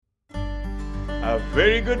A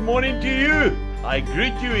very good morning to you. I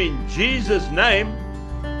greet you in Jesus' name.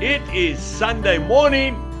 It is Sunday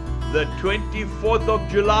morning, the 24th of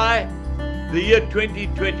July, the year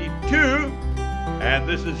 2022. And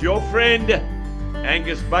this is your friend,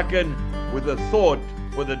 Angus Buchan, with a thought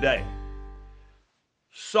for the day.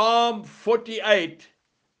 Psalm 48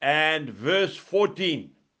 and verse 14.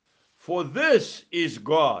 For this is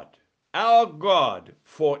God, our God,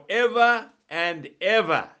 forever and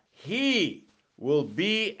ever. He will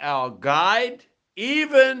be our guide,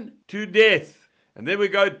 even to death. And then we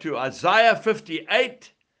go to Isaiah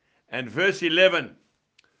 58 and verse 11.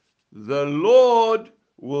 The Lord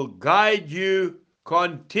will guide you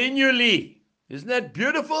continually. Isn't that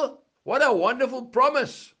beautiful? What a wonderful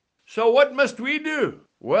promise. So what must we do?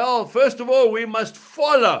 Well, first of all, we must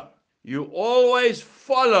follow. You always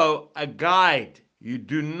follow a guide. You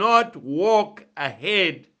do not walk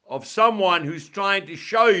ahead of someone who's trying to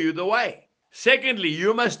show you the way. Secondly,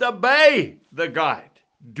 you must obey the guide.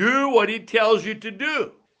 Do what he tells you to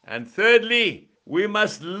do. And thirdly, we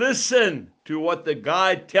must listen to what the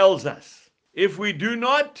guide tells us. If we do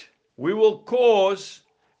not, we will cause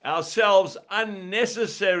ourselves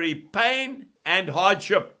unnecessary pain and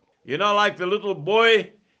hardship. You know, like the little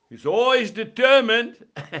boy who's always determined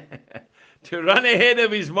to run ahead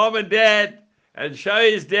of his mom and dad and show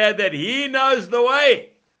his dad that he knows the way,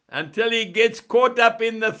 until he gets caught up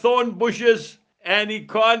in the thorn bushes and he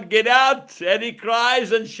can't get out and he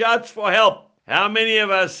cries and shouts for help. How many of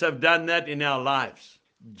us have done that in our lives?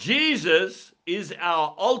 Jesus is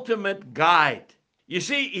our ultimate guide. You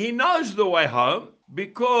see, he knows the way home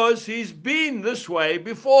because he's been this way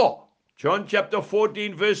before. John chapter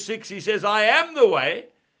 14 verse 6, he says, I am the way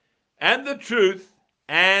and the truth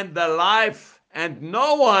and the life, and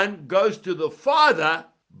no one goes to the Father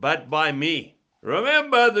but by me.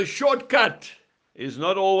 Remember, the shortcut is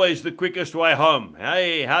not always the quickest way home.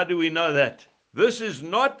 Hey, how do we know that? This is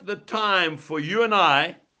not the time for you and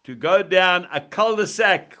I to go down a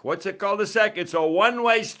cul-de-sac. What's a cul-de-sac? It's a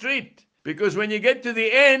one-way street. Because when you get to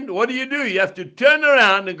the end, what do? You have to turn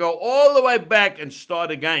around and go all the way back and start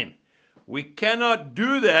again. We cannot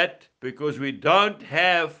do that because we don't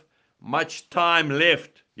have much time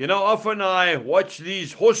left. You know, often I watch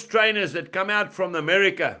these horse trainers that come out from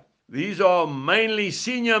America. These are mainly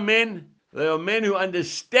senior men. They are men who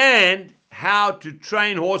understand how to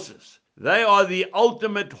train horses. They are the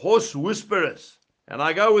ultimate horse whisperers. And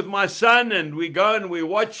I go with my son and we go and we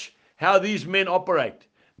watch how these men operate.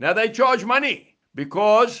 Now they charge money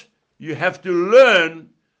because you have to learn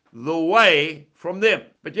the way from them.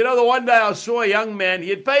 But you know, the one day I saw a young man,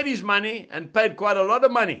 he had paid his money and paid quite a lot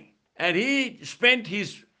of money. And he spent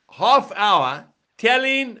his half hour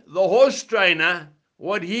telling the horse trainer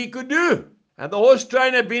what he could do. And the horse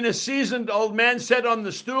trainer, being a seasoned old man, sat on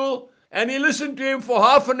the stool and he listened to him for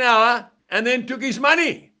half an hour and then took his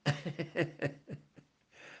money.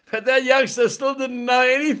 But that youngster still didn't know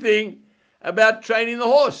anything about training the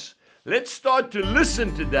horse. Let's start to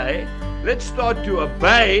listen today. Let's start to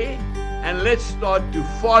obey and let's start to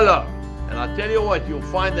follow. And I tell you what, you'll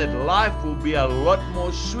find that life will be a lot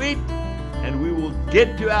more sweet and we will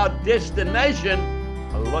get to our destination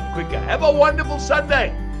a lot quicker. Have a wonderful Sunday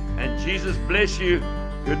and Jesus bless you.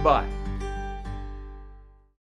 Goodbye.